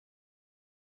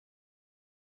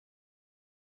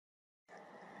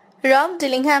Rob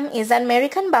Dillingham is an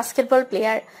American basketball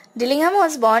player. Dillingham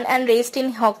was born and raised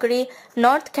in Hickory,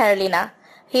 North Carolina.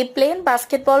 He played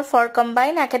basketball for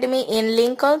Combine Academy in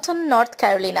Lincolnton, North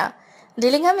Carolina.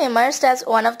 Dillingham emerged as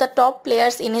one of the top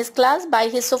players in his class by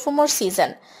his sophomore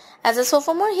season. As a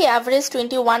sophomore, he averaged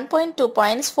 21.2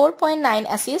 points,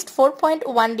 4.9 assists,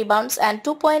 4.1 rebounds and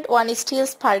 2.1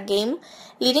 steals per game,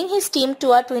 leading his team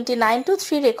to a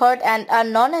 29-3 record and a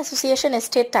non-association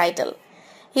state title.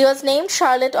 He was named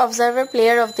Charlotte Observer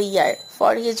Player of the Year.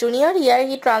 For his junior year,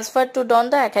 he transferred to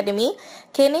Donda Academy,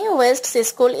 Kanye West's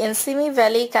school in Simi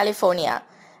Valley, California.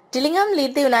 Dillingham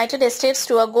led the United States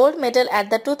to a gold medal at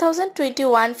the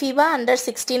 2021 FIBA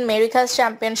Under-16 Americas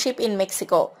Championship in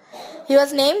Mexico. He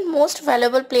was named Most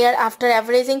Valuable Player after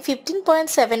averaging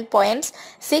 15.7 points,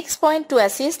 6.2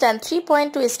 assists and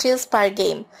 3.2 steals per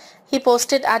game. He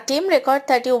posted a team record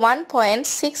 31 points,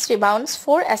 6 rebounds,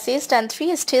 4 assists and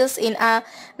 3 steals in a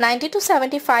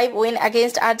 90-75 win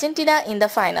against Argentina in the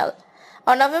final.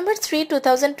 On November 3,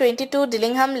 2022,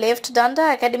 Dillingham left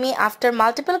Donda Academy after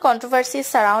multiple controversies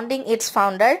surrounding its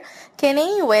founder,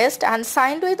 Kanye West, and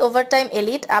signed with Overtime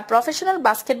Elite, a professional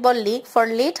basketball league for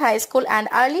late high school and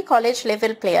early college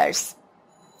level players.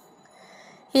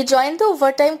 He joined the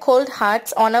Overtime Cold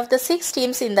Hearts, one of the 6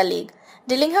 teams in the league.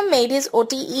 Dillingham made his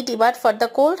OTE debut for the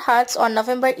Cold Hearts on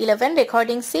November 11,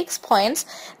 recording 6 points,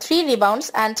 3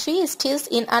 rebounds and 3 steals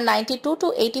in a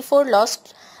 92-84 loss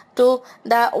to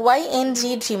the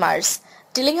YNG Dreamers.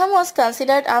 Dillingham was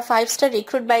considered a 5-star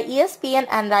recruit by ESPN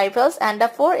and Rivals and a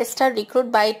 4-star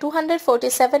recruit by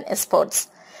 247 Sports.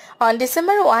 On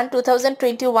December 1,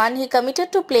 2021, he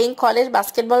committed to playing college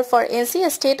basketball for NC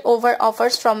State over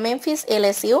offers from Memphis,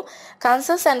 LSU,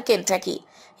 Kansas and Kentucky.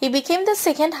 He became the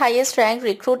second highest ranked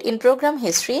recruit in program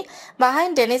history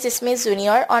behind Dennis Smith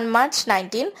Jr. On March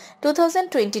 19,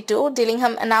 2022.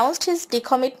 Dillingham announced his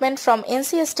decommitment from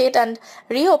NC State and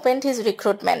reopened his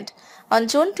recruitment. On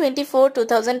June 24,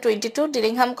 2022,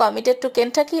 Dillingham committed to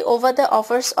Kentucky over the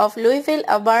offers of Louisville,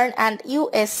 Auburn and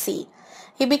USC.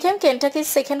 He became Kentucky's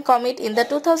second commit in the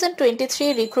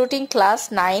 2023 recruiting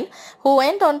class 9, who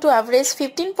went on to average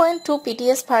 15.2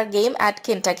 PTS per game at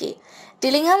Kentucky.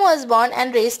 Dillingham was born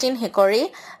and raised in Hickory,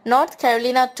 North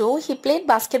Carolina too. He played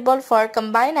basketball for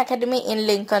Combine Academy in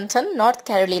Lincolnton, North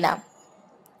Carolina.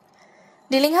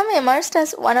 Dillingham emerged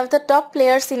as one of the top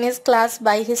players in his class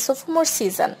by his sophomore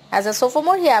season. As a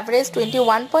sophomore, he averaged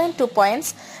 21.2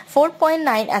 points,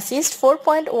 4.9 assists,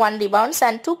 4.1 rebounds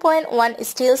and 2.1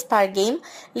 steals per game,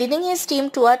 leading his team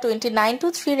to a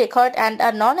 29-3 record and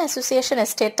a non-association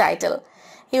state title.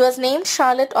 He was named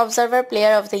Charlotte Observer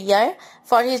Player of the Year.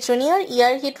 For his junior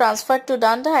year, he transferred to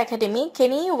Donda Academy,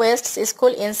 Kanye West's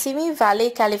school in Simi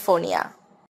Valley, California.